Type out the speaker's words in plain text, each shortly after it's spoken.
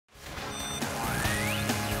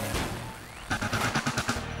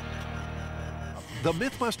The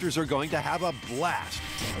MythBusters are going to have a blast.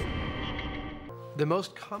 The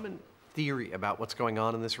most common theory about what's going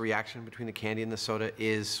on in this reaction between the candy and the soda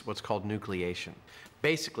is what's called nucleation.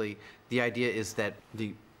 Basically, the idea is that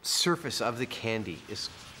the surface of the candy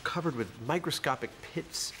is covered with microscopic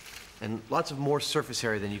pits and lots of more surface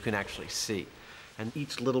area than you can actually see. And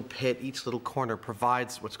each little pit, each little corner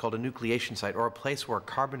provides what's called a nucleation site, or a place where a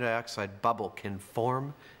carbon dioxide bubble can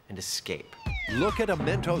form and escape. Look at a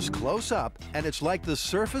Mentos close up, and it's like the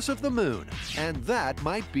surface of the moon. And that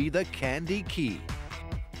might be the candy key.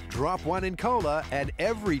 Drop one in cola, and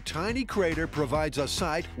every tiny crater provides a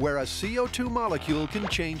site where a CO2 molecule can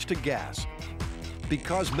change to gas.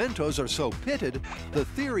 Because Mentos are so pitted, the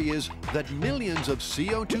theory is that millions of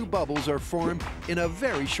CO2 bubbles are formed in a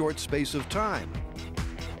very short space of time.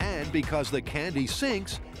 And because the candy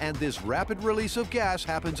sinks and this rapid release of gas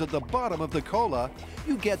happens at the bottom of the cola,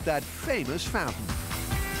 you get that famous fountain.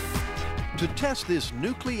 To test this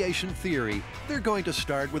nucleation theory, they're going to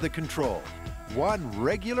start with a control. One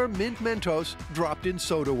regular mint Mentos dropped in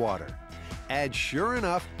soda water. And sure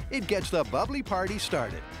enough, it gets the bubbly party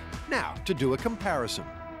started. Now, to do a comparison.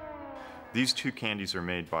 These two candies are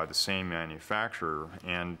made by the same manufacturer,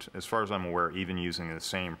 and as far as I'm aware, even using the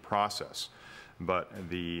same process. But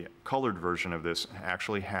the colored version of this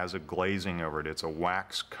actually has a glazing over it. It's a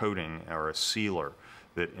wax coating or a sealer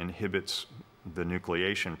that inhibits the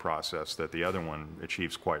nucleation process that the other one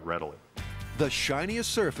achieves quite readily. The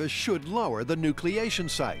shiniest surface should lower the nucleation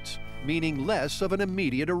sites, meaning less of an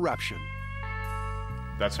immediate eruption.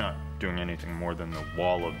 That's not doing anything more than the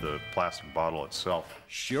wall of the plastic bottle itself.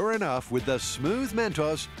 Sure enough, with the smooth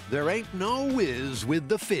Mentos, there ain't no whiz with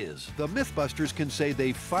the fizz. The MythBusters can say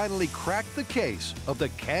they finally cracked the case of the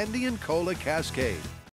candy and cola cascade.